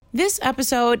This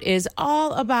episode is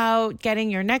all about getting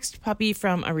your next puppy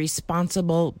from a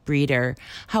responsible breeder.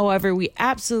 However, we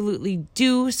absolutely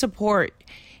do support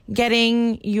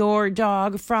getting your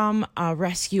dog from a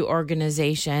rescue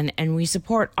organization, and we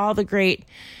support all the great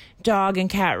dog and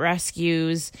cat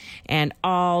rescues and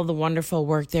all the wonderful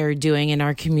work they're doing in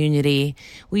our community.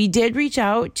 We did reach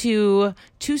out to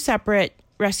two separate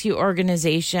rescue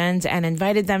organizations and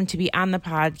invited them to be on the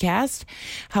podcast.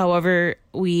 However,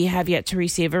 we have yet to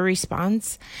receive a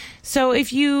response. So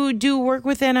if you do work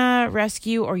within a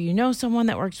rescue or you know someone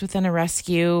that works within a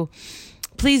rescue,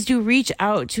 please do reach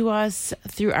out to us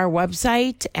through our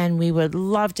website, and we would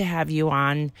love to have you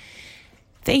on.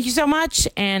 Thank you so much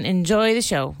and enjoy the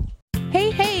show.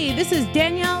 Hey, this is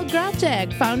Danielle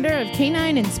Gracek, founder of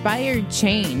Canine Inspired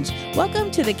Change. Welcome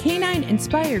to the Canine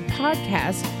Inspired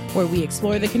Podcast, where we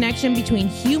explore the connection between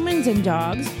humans and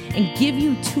dogs and give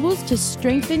you tools to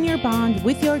strengthen your bond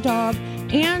with your dog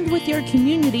and with your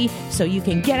community so you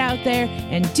can get out there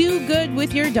and do good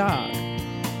with your dog.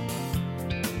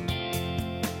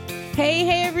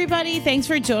 Hey, everybody. Thanks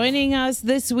for joining us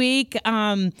this week.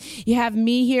 You have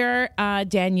me here,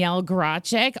 Danielle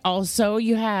Gracek. Also,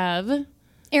 you have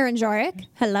Erin Jorick.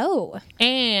 Hello.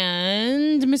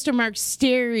 And Mr. Mark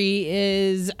Sterry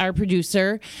is our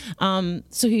producer. So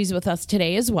he's with us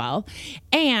today as well.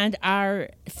 And our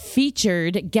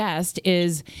featured guest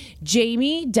is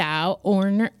Jamie Dow,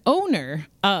 owner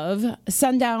of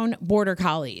Sundown Border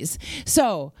Collies.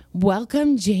 So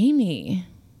welcome, Jamie.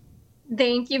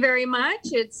 Thank you very much.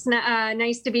 It's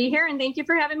nice to be here, and thank you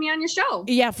for having me on your show.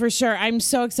 Yeah, for sure. I'm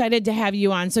so excited to have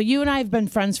you on. So you and I have been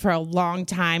friends for a long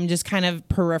time, just kind of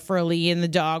peripherally in the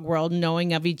dog world,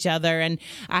 knowing of each other. And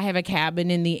I have a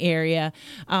cabin in the area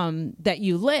that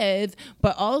you live,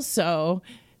 but also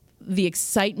the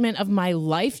excitement of my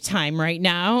lifetime right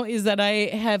now is that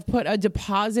I have put a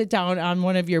deposit down on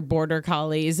one of your border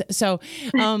collies. So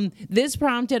this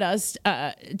prompted us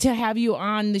to have you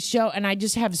on the show. And I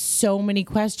just have so many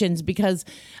questions because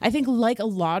I think, like a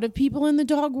lot of people in the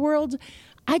dog world,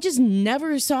 I just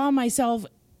never saw myself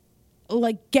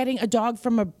like getting a dog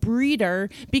from a breeder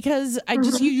because I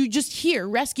just you just hear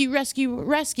rescue,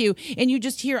 and you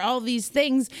just hear all these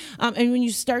things. And when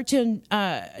you start to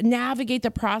navigate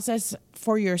the process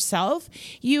for yourself,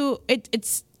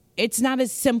 it's not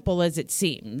as simple as it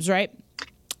seems, right?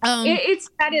 It's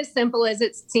not as simple as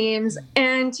it seems.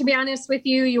 And to be honest with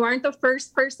you, you aren't the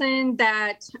first person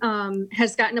that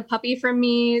has gotten a puppy from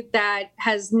me that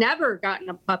has never gotten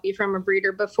a puppy from a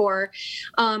breeder before.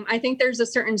 I think there's a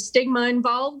certain stigma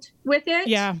involved with it.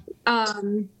 Yeah.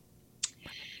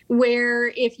 Where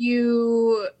if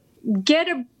you get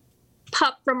a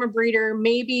pup from a breeder,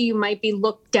 maybe you might be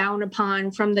looked down upon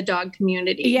from the dog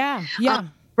community. Yeah.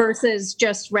 Versus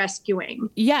just rescuing.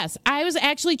 Yes. I was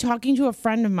actually talking to a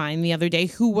friend of mine the other day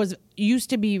who used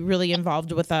to be really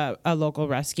involved with a local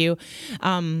rescue.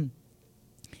 And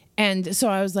so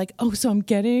I was like, so I'm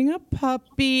getting a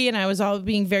puppy. And I was all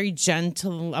being very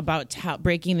gentle about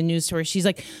breaking the news to her. She's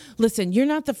like, listen, you're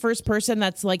not the first person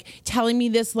that's like telling me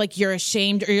this, like you're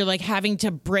ashamed or you're like having to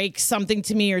break something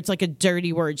to me or it's like a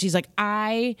dirty word. She's like,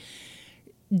 I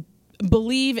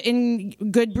believe in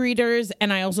good breeders,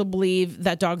 and I also believe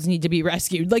that dogs need to be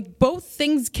rescued. Like both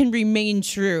things can remain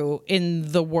true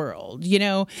in the world, you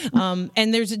know?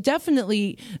 And there's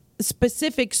definitely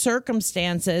specific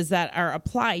circumstances that are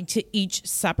applied to each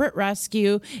separate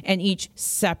rescue and each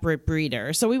separate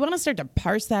breeder. So we want to start to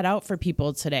parse that out for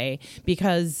people today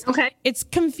because it's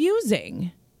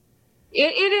confusing.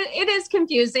 It is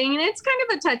confusing, and it's kind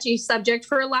of a touchy subject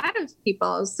for a lot of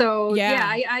people. So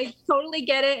I totally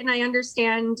get it. And I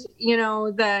understand,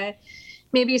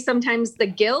 maybe sometimes the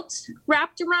guilt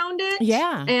wrapped around it.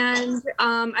 Yeah. And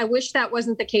I wish that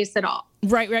wasn't the case at all.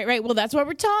 Right. Well, that's why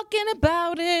we're talking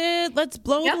about it. Let's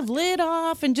blow the lid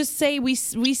off and just say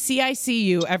I see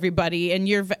you, everybody. And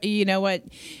you know what?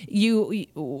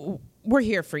 We're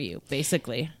here for you,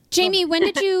 basically. Jamie, when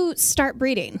did you start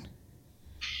breeding?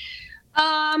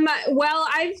 Well,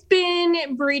 I've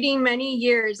been breeding many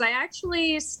years. I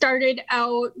actually started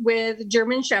out with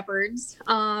German Shepherds.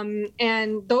 And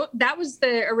that was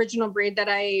the original breed that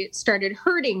I started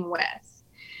herding with.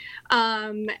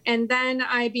 And then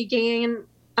I began,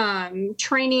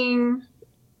 training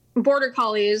border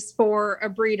collies for a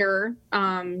breeder,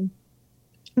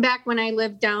 back when I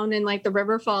lived down in like the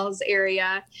River Falls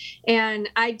area, and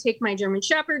I'd take my German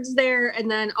Shepherds there and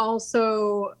then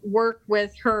also work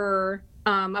with her,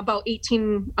 about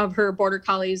 18 of her border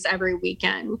collies every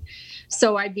weekend.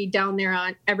 So I'd be down there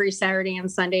on every Saturday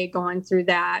and Sunday going through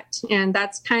that. And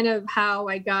that's kind of how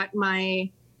I got my,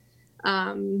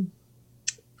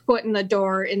 foot in the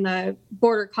door in the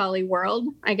border collie world,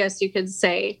 I guess you could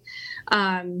say.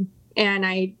 And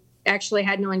I actually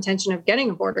had no intention of getting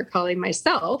a border collie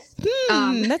myself.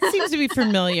 That seems to be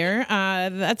familiar.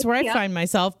 That's where I find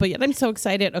myself, but yet I'm so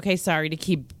excited. Okay, sorry to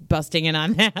keep busting in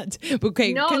on that.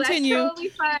 Okay, no, continue. That's totally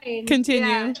fine.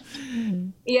 Continue.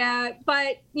 Yeah,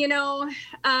 but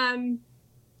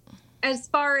as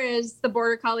far as the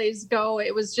border collies go,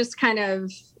 it was just kind of,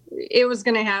 it was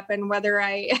going to happen whether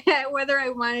I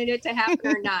wanted it to happen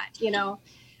or not.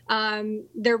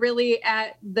 They're really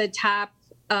at the top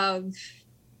of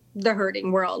the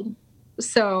herding world.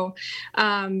 So,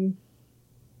 I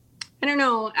don't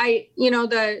know.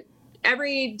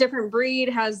 Every different breed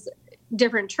has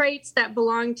different traits that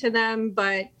belong to them,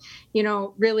 but,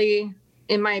 really,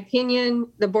 in my opinion,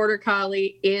 the border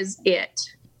collie is it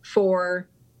for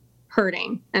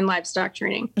herding and livestock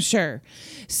training. Sure.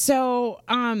 So,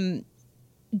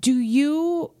 do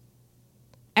you,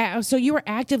 so you were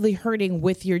actively herding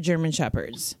with your German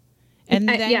Shepherds and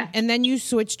then you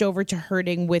switched over to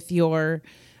herding with your,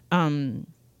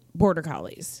 border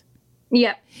collies.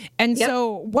 Yep. And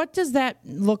so what does that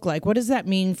look like? What does that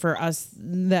mean for us,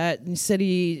 that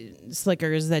city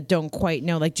slickers that don't quite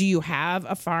know? Like, do you have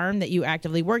a farm that you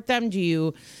actively work them? Do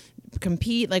you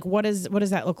compete? Like, what does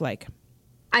that look like?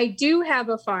 I do have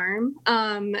a farm.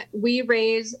 We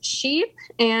raise sheep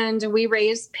and we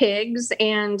raise pigs,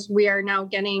 and we are now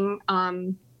getting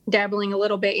dabbling a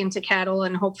little bit into cattle,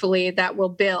 and hopefully that will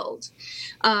build.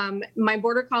 My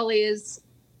border collies,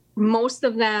 most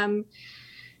of them,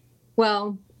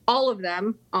 well, all of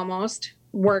them almost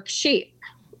work sheep.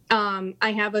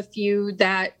 I have a few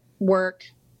that work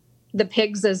the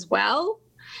pigs as well,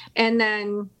 and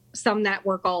then some that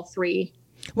work all three.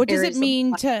 What does it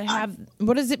mean to have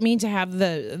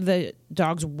the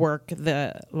dogs work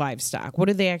the livestock? What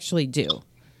do they actually do?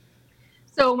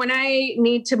 So when I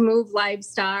need to move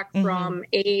livestock from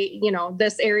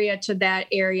this area to that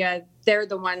area, they're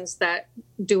the ones that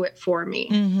do it for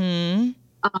me.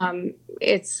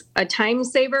 It's a time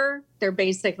saver. They're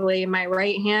basically my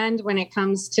right hand when it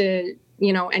comes to,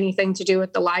 anything to do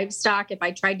with the livestock. If I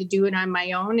tried to do it on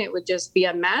my own, it would just be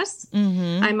a mess.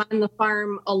 I'm on the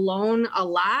farm alone a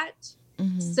lot.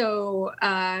 So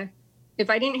if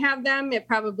I didn't have them, it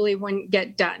probably wouldn't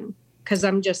get done because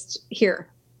I'm just here,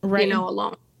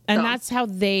 alone. And that's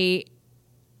what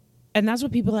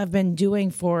people have been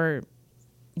doing for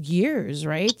years,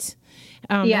 right?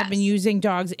 Have been using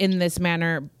dogs in this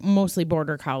manner, mostly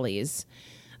border collies.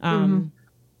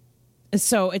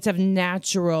 So it's a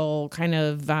natural kind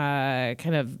of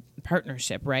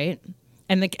partnership, right?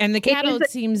 And the cattle, it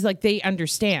seems like they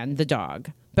understand the dog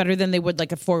better than they would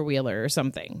like a four-wheeler or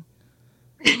something.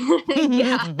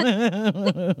 Yeah.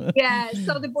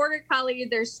 So the border collie,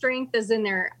 their strength is in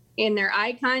their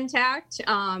eye contact,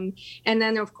 and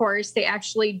then of course they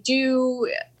actually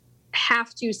do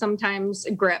have to sometimes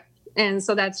grip, and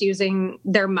so that's using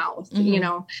their mouth,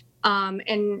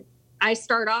 and I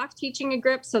start off teaching a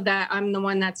grip so that I'm the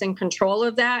one that's in control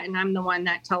of that. And I'm the one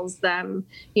that tells them,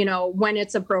 when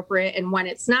it's appropriate and when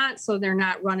it's not, so they're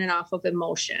not running off of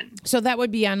emotion. So that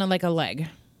would be on a leg.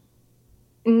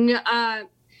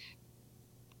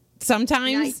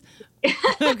 Sometimes.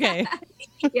 Okay.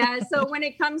 Yeah. So when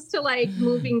it comes to like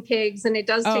moving pigs, and it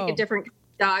does take a different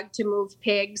dog to move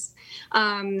pigs,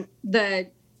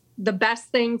 the best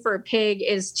thing for a pig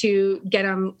is to get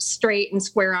them straight and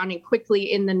square on and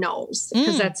quickly in the nose,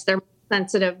 because that's their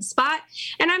sensitive spot.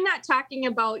 And I'm not talking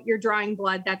about you're drawing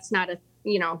blood. That's not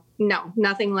no,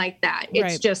 nothing like that.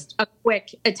 It's just a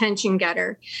quick attention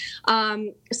getter.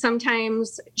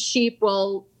 Sometimes sheep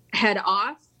will head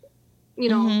off,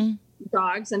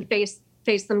 dogs and face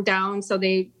them down. So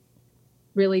they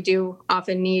really do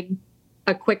often need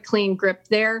a quick, clean grip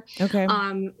there. Okay.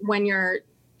 When you're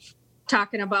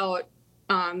talking about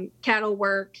cattle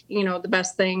work, the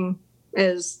best thing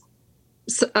is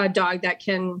a dog that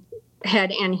can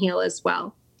head and heel as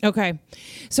well. Okay.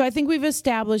 So I think we've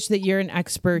established that you're an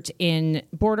expert in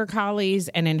border collies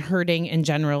and in herding in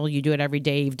general. You do it every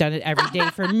day. You've done it every day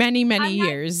for many, many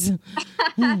years.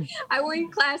 I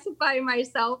wouldn't classify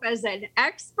myself as an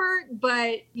expert,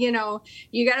 but you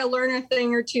got to learn a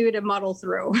thing or two to muddle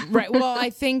through. Right. Well, I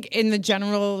think in the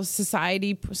general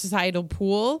societal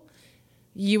pool,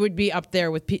 you would be up there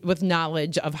with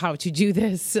knowledge of how to do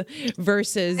this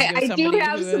versus I do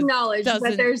have some knowledge,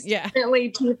 but there's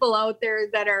definitely people out there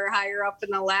that are higher up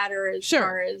in the ladder as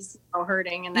far as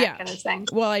herding and that kind of thing.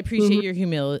 Well, I appreciate your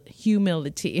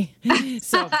humility.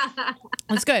 So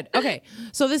that's good. Okay.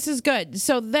 So this is good.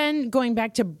 So then going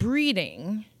back to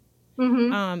breeding,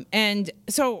 and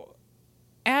so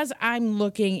as I'm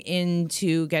looking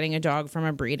into getting a dog from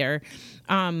a breeder,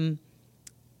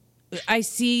 I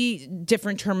see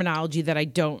different terminology that I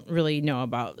don't really know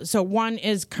about. So one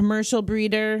is commercial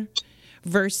breeder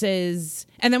versus,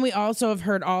 and then we also have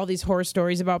heard all these horror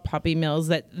stories about puppy mills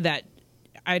that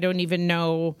I don't even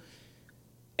know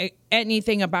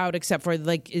anything about, except for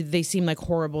like they seem like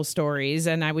horrible stories.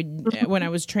 And I would, when I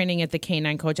was training at the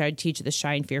Canine Coach, I would teach the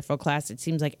Shy and Fearful class. It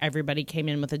seems like everybody came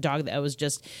in with a dog that was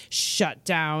just shut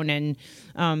down and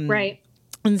Right.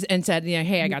 and said, you know,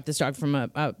 hey, I got this dog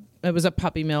from it was a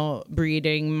puppy mill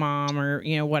breeding mom or,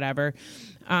 you know, whatever.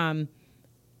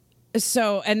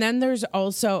 So, and then there's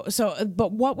also,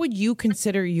 but what would you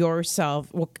consider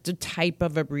yourself, what the type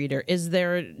of a breeder? Is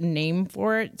there a name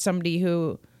for it? Somebody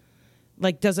who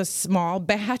like does a small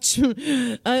batch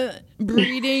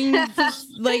breeding,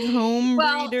 like home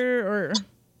breeder or...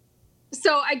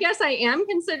 So I guess I am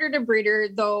considered a breeder,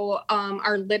 though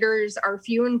our litters are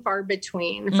few and far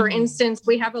between. For instance,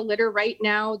 we have a litter right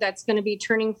now that's going to be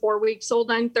turning 4 weeks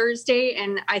old on Thursday.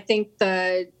 And I think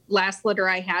the last litter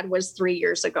I had was 3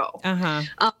 years ago.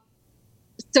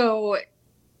 So,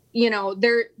 you know,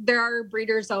 there are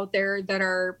breeders out there that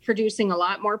are producing a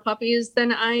lot more puppies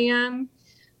than I am.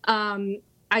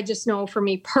 I just know for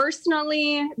me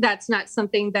personally, that's not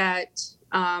something that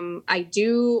I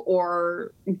do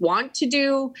or want to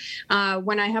do.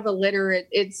 When I have a litter,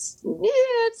 it's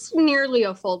nearly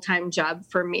a full-time job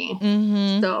for me.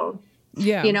 So,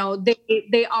 yeah, you know,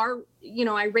 they are, you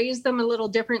know, I raise them a little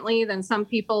differently than some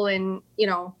people in, you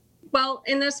know, well,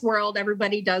 in this world,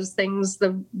 everybody does things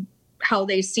how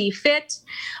they see fit.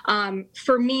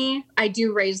 For me, I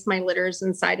do raise my litters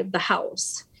inside of the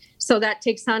house. So that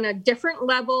takes on a different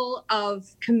level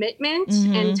of commitment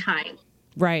and time.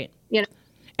 Right. You know,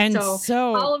 and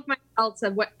so all of my adults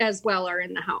as well are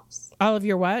in the house. All of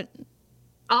your what?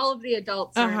 All of the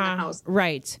adults are in the house.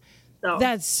 Right. So.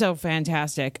 That's so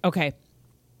fantastic. Okay.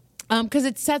 Because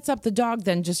it sets up the dog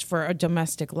then just for a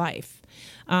domestic life.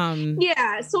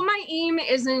 Yeah. So my aim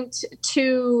isn't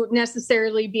to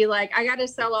necessarily be like, I got to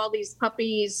sell all these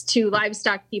puppies to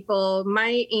livestock people.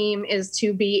 My aim is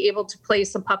to be able to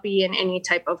place a puppy in any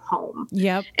type of home.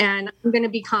 Yep. And I'm going to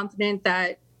be confident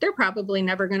that they're probably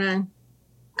never going to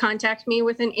contact me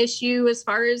with an issue as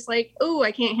far as like, oh,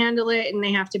 I can't handle it and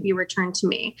they have to be returned to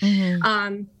me.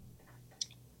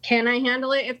 Can I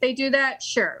handle it if they do that?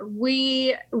 Sure.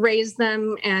 We raise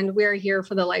them and we're here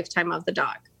for the lifetime of the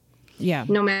dog. Yeah.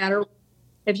 No matter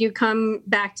if you come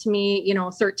back to me, you know,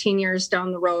 13 years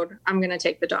down the road, I'm going to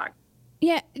take the dog.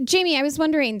 Yeah. Jamie, I was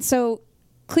wondering, so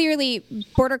clearly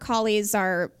border collies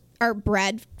are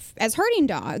bred as herding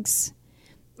dogs.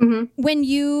 When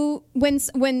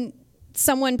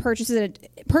someone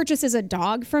purchases a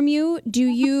dog from you, do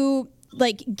you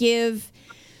like give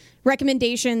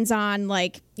recommendations on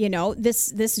like, you know,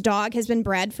 this dog has been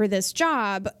bred for this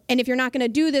job, and if you're not going to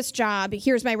do this job,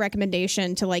 here's my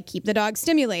recommendation to like keep the dog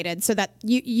stimulated so that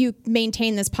you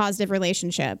maintain this positive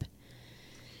relationship?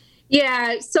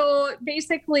 Yeah. So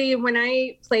basically when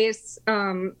I place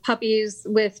puppies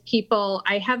with people,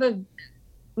 I have a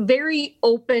very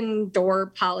open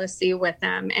door policy with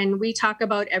them. And we talk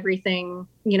about everything,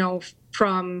 you know,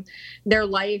 from their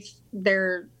life,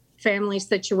 their family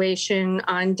situation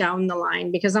on down the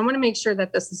line, because I want to make sure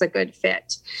that this is a good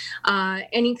fit.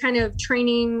 Any kind of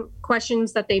training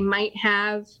questions that they might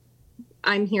have,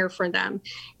 I'm here for them.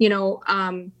 You know,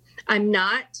 I'm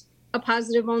not a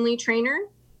positive only trainer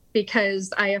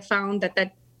because I have found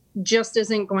that just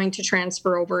isn't going to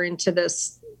transfer over into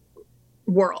this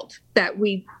world that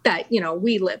we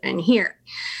live in here.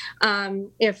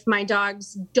 If my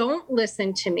dogs don't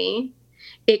listen to me,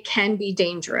 it can be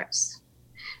dangerous.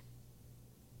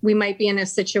 We might be in a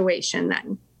situation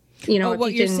then, you know.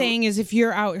 What you're saying is if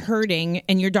you're out herding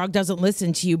and your dog doesn't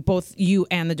listen to you, both you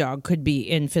and the dog could be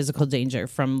in physical danger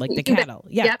from like the cattle.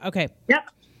 Yeah. Yep. Okay. Yep.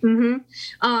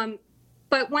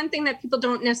 But one thing that people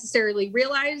don't necessarily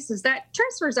realize is that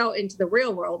transfers out into the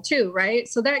real world too, right?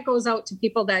 So that goes out to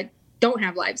people that don't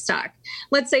have livestock.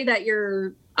 Let's say that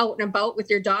you're out and about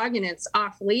with your dog and it's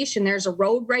off leash and there's a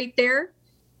road right there.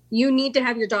 You need to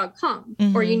have your dog come,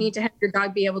 or you need to have your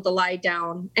dog be able to lie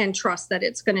down and trust that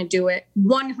it's going to do it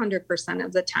 100%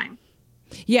 of the time.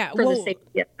 Yeah. For the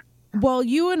safety. Well,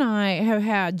 you and I have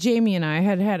had, Jamie and I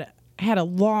had a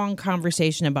long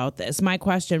conversation about this. My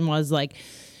question was like,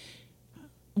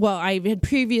 well, I had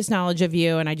previous knowledge of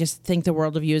you and I just think the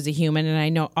world of you as a human. And I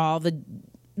know all the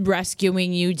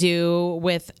rescuing you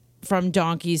do from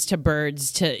donkeys to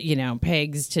birds to, you know,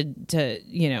 pigs to,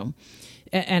 you know,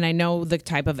 and I know the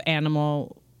type of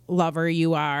animal lover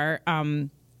you are. And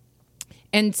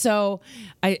so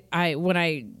I when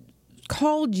I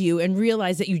called you and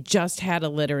realized that you just had a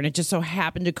litter, and it just so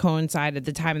happened to coincide at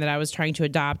the time that I was trying to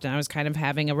adopt, and I was kind of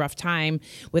having a rough time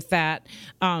with that.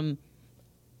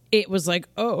 It was like,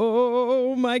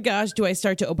 oh my gosh, do I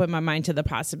start to open my mind to the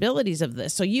possibilities of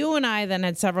this? So you and I then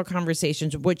had several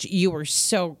conversations, which you were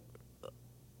so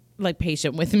like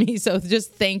patient with me. So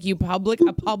just thank you, a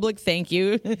public thank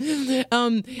you.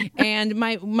 And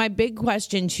my big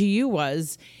question to you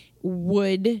was,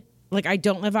 I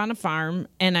don't live on a farm,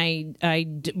 and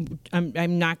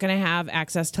I'm not going to have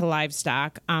access to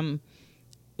livestock.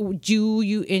 Do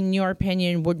you, in your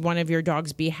opinion, would one of your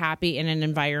dogs be happy in an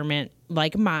environment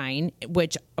like mine,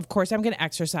 which of course I'm going to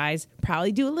exercise,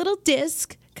 probably do a little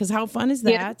disc, because how fun is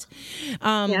that?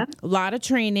 A lot of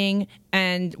training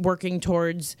and working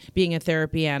towards being a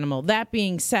therapy animal. That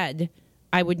being said,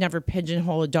 I would never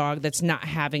pigeonhole a dog that's not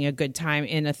having a good time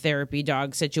in a therapy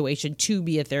dog situation to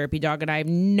be a therapy dog. And I have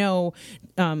no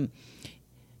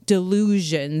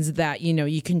delusions that,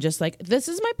 you can just like, this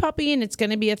is my puppy and it's going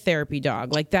to be a therapy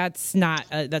dog. Like that's not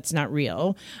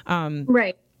real.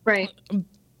 Right.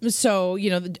 So,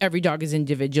 every dog is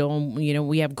individual, and,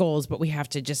 we have goals, but we have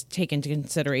to just take into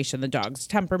consideration the dog's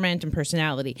temperament and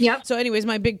personality. Yep. So anyways,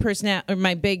 my big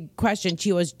question to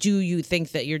you was, do you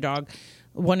think that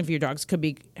one of your dogs could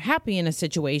be happy in a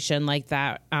situation like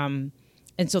that? And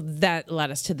so that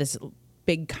led us to this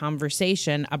big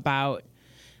conversation about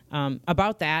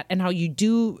that, and how you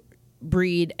do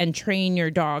breed and train your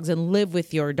dogs and live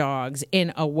with your dogs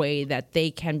in a way that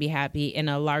they can be happy in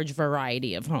a large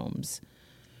variety of homes.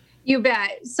 You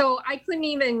bet. So I couldn't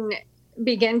even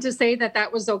begin to say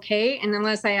that was okay, and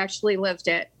unless I actually lived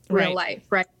it real life,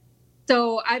 right?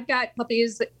 So I've got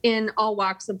puppies in all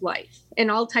walks of life, in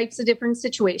all types of different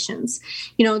situations.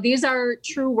 These are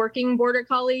true working border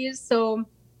collies. So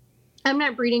I'm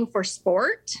not breeding for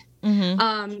sport.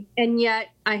 Mm-hmm. And yet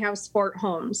I have sport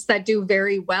homes that do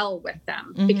very well with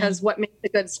them, because what makes a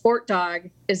good sport dog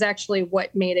is actually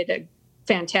what made it a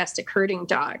fantastic herding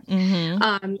dog.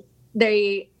 Mm-hmm.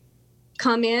 They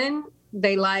come in,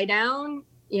 they lie down.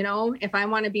 If I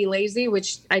want to be lazy,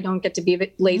 which I don't get to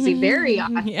be lazy very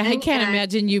often. Yeah, I can't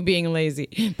imagine you being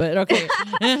lazy, but okay.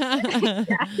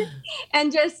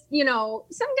 And just,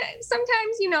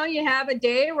 sometimes, you have a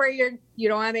day where you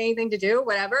don't have anything to do,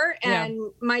 whatever.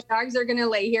 And my dogs are going to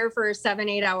lay here for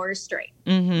 7-8 hours straight.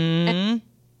 Mm-hmm. And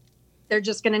they're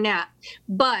just going to nap.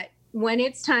 But when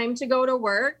it's time to go to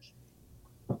work,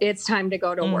 it's time to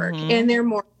go to work, and they're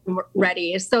more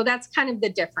ready. So that's kind of the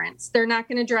difference. They're not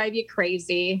going to drive you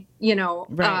crazy.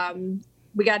 Right.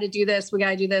 We got to do this. We got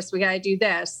to do this. We got to do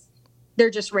this.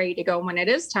 They're just ready to go when it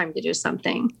is time to do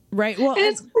something. Right. Well, and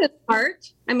it's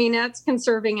smart. I mean, that's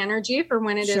conserving energy for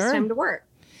when it is time to work.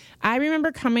 I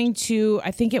remember coming to,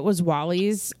 I think it was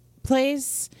Wally's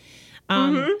place.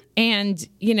 And,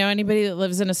 anybody that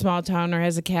lives in a small town or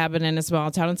has a cabin in a small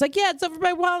town, it's like, it's over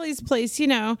by Wally's place,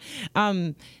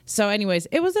 So anyways,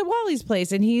 it was at Wally's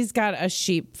place, and he's got a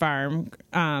sheep farm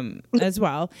as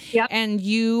well. Yep. And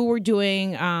you were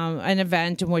doing an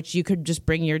event in which you could just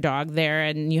bring your dog there,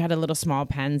 and you had a little small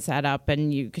pen set up,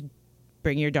 and you could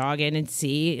bring your dog in and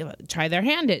try their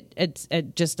hand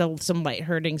at just some light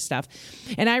herding stuff.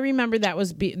 And I remember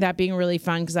that being really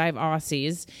fun, because I have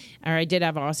Aussies, or I did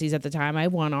have Aussies at the time. I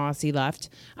have one Aussie left.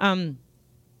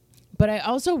 But I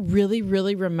also really,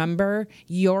 really remember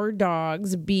your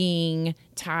dogs being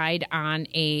tied on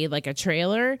a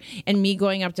trailer, and me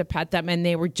going up to pet them, and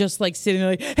they were just like sitting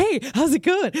like, hey, how's it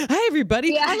going? Hi,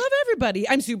 everybody. Yeah. I love everybody.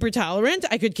 I'm super tolerant.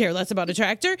 I could care less about a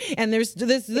tractor. And there's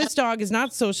this dog is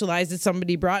not socialized as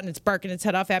somebody brought, and it's barking its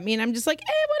head off at me. And I'm just like,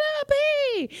 hey, what up?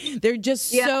 Hey. They're just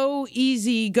so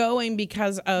easy going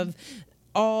because of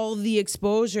all the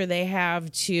exposure they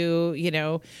have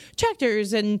to,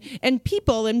 tractors and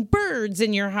people and birds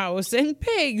in your house and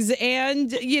pigs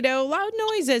and, loud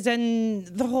noises and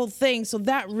the whole thing. So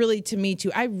that really, to me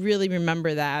too, I really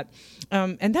remember that.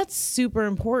 And that's super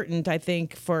important, I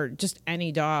think, for just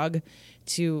any dog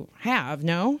to have,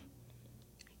 no?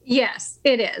 Yes,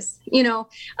 it is.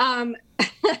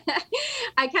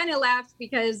 I kind of laughed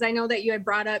because I know that you had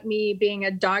brought up me being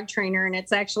a dog trainer, and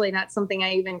it's actually not something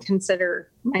I even consider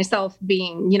myself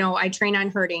being. I train on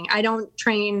herding. I don't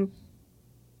train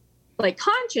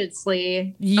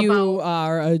consciously. You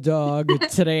are a dog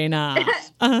trainer.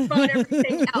 About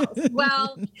everything else.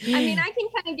 Well, I mean, I can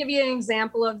kind of give you an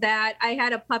example of that. I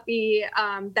had a puppy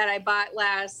that I bought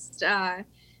last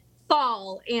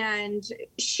fall, and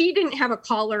she didn't have a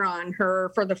collar on her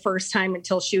for the first time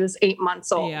until she was 8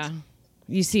 months old. Yeah.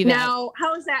 You see that. Now,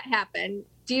 how does that happen?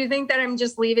 Do you think that I'm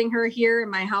just leaving her here in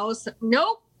my house?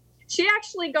 Nope. She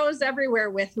actually goes everywhere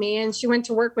with me, and she went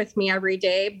to work with me every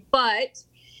day. But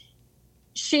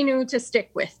she knew to stick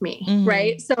with me,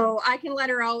 right? So I can let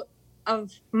her out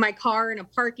of my car in a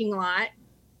parking lot,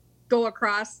 go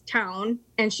across town,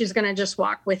 and she's going to just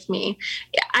walk with me.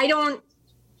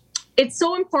 It's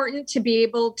so important to be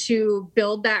able to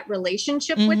build that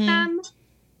relationship with them.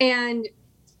 And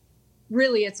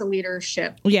really, it's a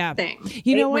leadership thing.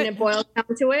 You know when it boils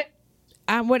down to it.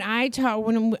 When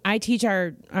I teach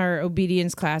our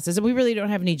obedience classes, and we really don't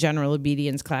have any general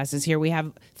obedience classes here. We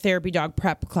have therapy dog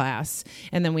prep class,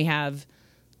 and then we have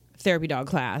therapy dog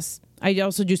class. I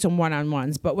also do some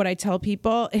one-on-ones, but what I tell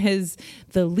people is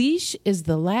the leash is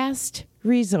the last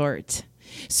resort.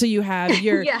 So you have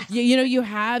your, you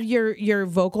have your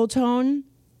vocal tone.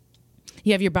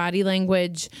 You have your body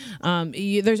language.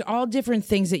 There's all different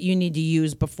things that you need to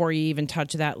use before you even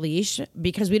touch that leash,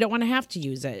 because we don't want to have to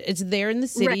use it. It's there in the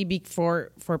city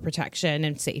for protection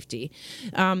and safety.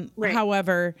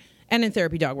 However, and in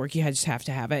therapy dog work, you just have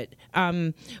to have it.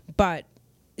 But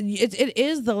it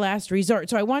is the last resort.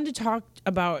 So I wanted to talk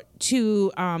about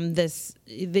this,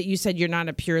 that you said you're not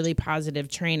a purely positive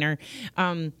trainer.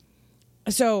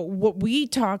 So what we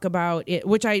talk about,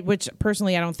 which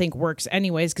personally I don't think works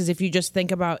anyways, because if you just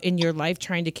think about in your life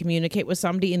trying to communicate with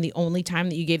somebody and the only time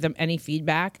that you gave them any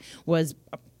feedback was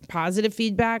positive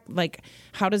feedback, like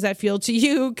how does that feel to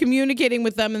you communicating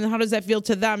with them, and how does that feel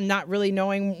to them not really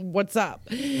knowing what's up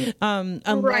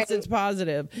unless it's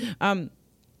positive.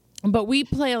 But we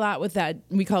play a lot with that.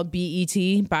 We call it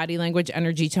BET, body language,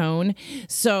 energy, tone.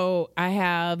 So I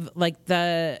have like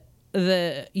the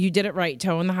you did it right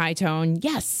tone, the high tone,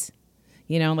 yes,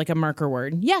 like a marker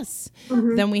word, yes.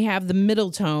 Then we have the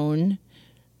middle tone,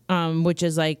 which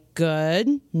is like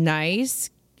good, nice,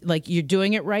 like you're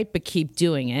doing it right, but keep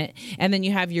doing it. And then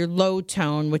you have your low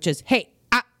tone, which is hey,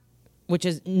 which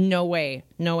is no way,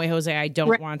 Jose, I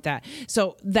don't want that.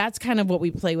 So that's kind of what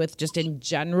we play with just in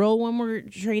general when we're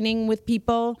training with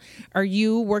people. Are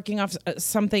you working off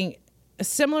something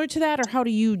similar to that, or how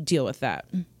do you deal with that?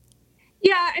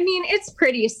 Yeah, I mean, it's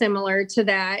pretty similar to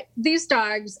that. These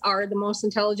dogs are the most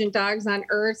intelligent dogs on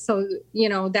earth. So,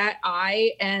 that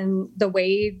eye and the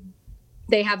way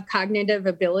they have cognitive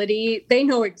ability, they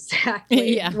know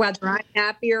exactly whether I'm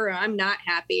happy or I'm not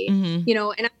happy,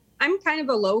 and I'm kind of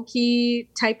a low key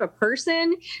type of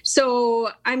person.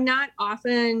 So I'm not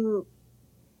often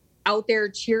out there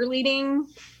cheerleading,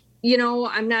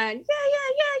 I'm not,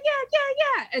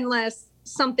 yeah, unless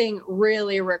something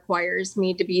really requires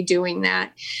me to be doing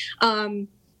that.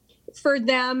 For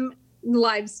them,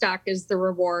 livestock is the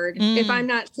reward. If I'm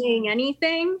not saying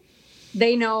anything,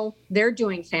 they know they're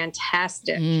doing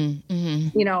fantastic.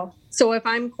 So if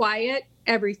I'm quiet,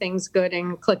 everything's good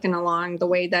and clicking along the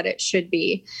way that it should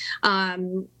be.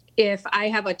 If I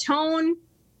have a tone.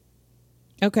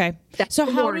 Okay. So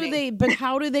how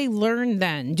do they learn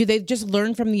then? Do they just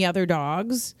learn from the other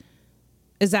dogs?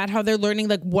 Is that how they're learning,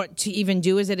 like what to even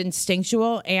do? Is it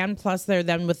instinctual? And plus they're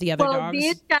then with the other dogs?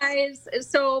 These guys,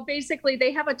 so basically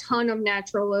they have a ton of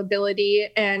natural ability.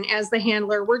 And as the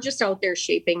handler, we're just out there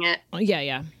shaping it.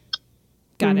 Yeah.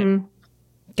 Got it.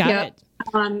 Got it.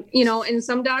 And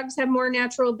some dogs have more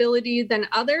natural ability than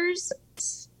others.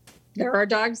 There are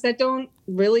dogs that don't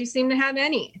really seem to have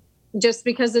any. Just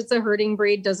because it's a herding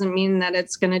breed doesn't mean that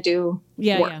it's going to do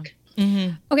work.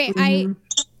 Yeah. Okay,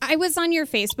 I was on your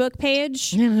Facebook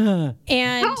page, and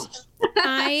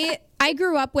I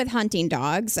grew up with hunting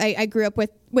dogs. I grew up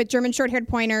with German short-haired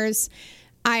pointers.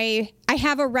 I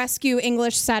have a rescue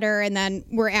English setter, and then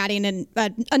we're adding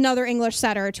another English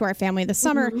setter to our family this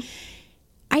summer.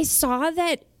 I saw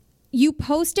that you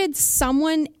posted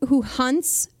someone who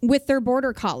hunts with their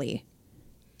border collie.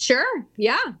 Sure,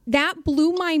 yeah. That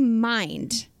blew my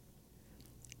mind.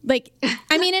 Like,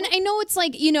 I mean, and I know it's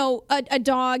like, a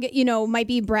dog, might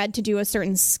be bred to do a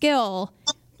certain skill,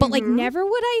 but like never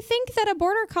would I think that a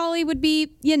border collie would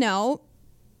be, getting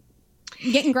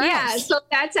grass. Yeah, so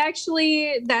that's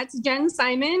Jen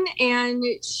Simon, and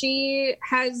she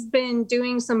has been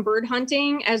doing some bird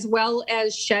hunting as well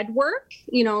as shed work,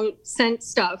 scent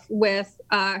stuff with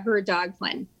her dog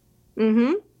Flynn.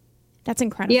 That's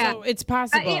incredible. Yeah, so it's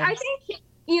possible. I think,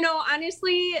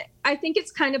 honestly, I think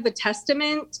it's kind of a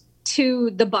testament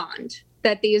to the bond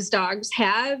that these dogs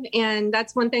have. And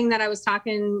that's one thing that I was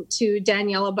talking to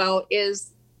Danielle about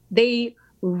is they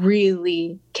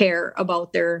really care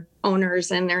about their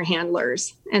owners and their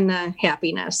handlers and the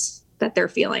happiness that they're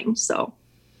feeling. So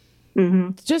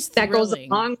just that goes a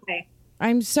long way.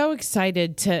 I'm so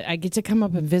excited I get to come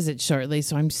up and visit shortly.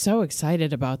 So I'm so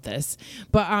excited about this.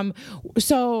 But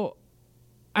so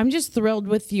I'm just thrilled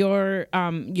with your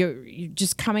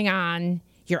just coming on,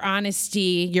 your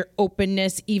honesty, your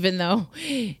openness, even though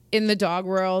in the dog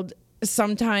world,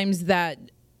 sometimes that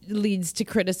leads to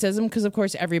criticism because, of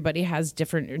course, everybody has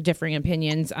differing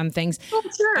opinions on things. Oh,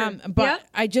 sure. But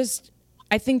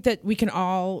I think that we can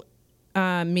all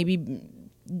maybe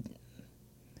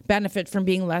benefit from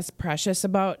being less precious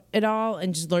about it all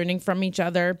and just learning from each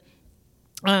other.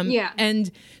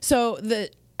 And so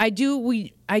I do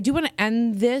want to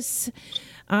end this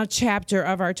chapter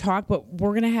of our talk, but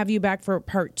we're going to have you back for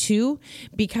part 2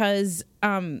 because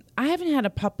I haven't had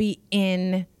a puppy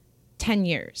in 10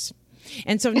 years.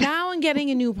 And so now I'm getting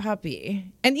a new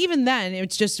puppy. And even then,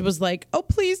 it was like, oh,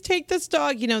 please take this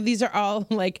dog. You know, these are all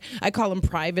like, I call them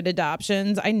private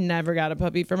adoptions. I never got a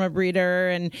puppy from a breeder.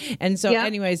 And so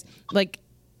anyways, like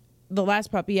the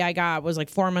last puppy I got was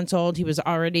like 4 months old. He was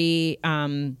already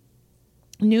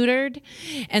neutered.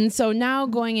 And so now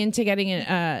going into getting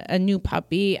a new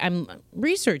puppy, I'm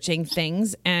researching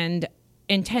things, and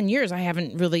in 10 years, I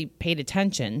haven't really paid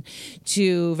attention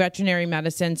to veterinary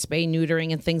medicine, spay,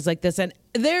 neutering, and things like this. And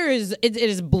it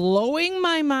is blowing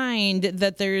my mind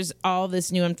that there's all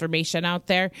this new information out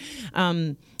there,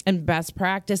 and best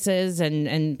practices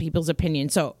and people's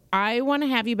opinions. So I want to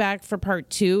have you back for part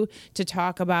 2 to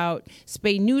talk about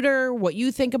spay neuter, what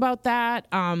you think about that,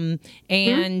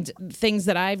 and things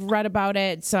that I've read about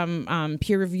it, some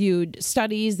peer-reviewed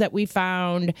studies that we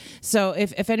found. So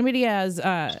if anybody has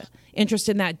interest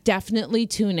in that, definitely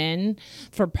tune in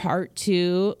for part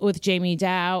 2 with Jamie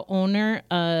Dow, owner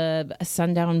of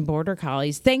Sundown Border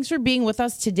Collies. Thanks for being with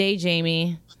us today,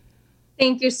 Jamie.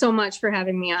 Thank you so much for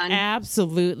having me on.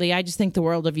 Absolutely. I just think the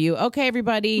world of you. Okay,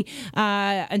 everybody.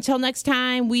 Until next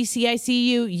time, I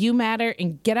see you, you matter,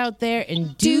 and get out there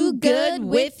and do good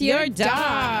with your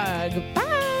dog. Bye.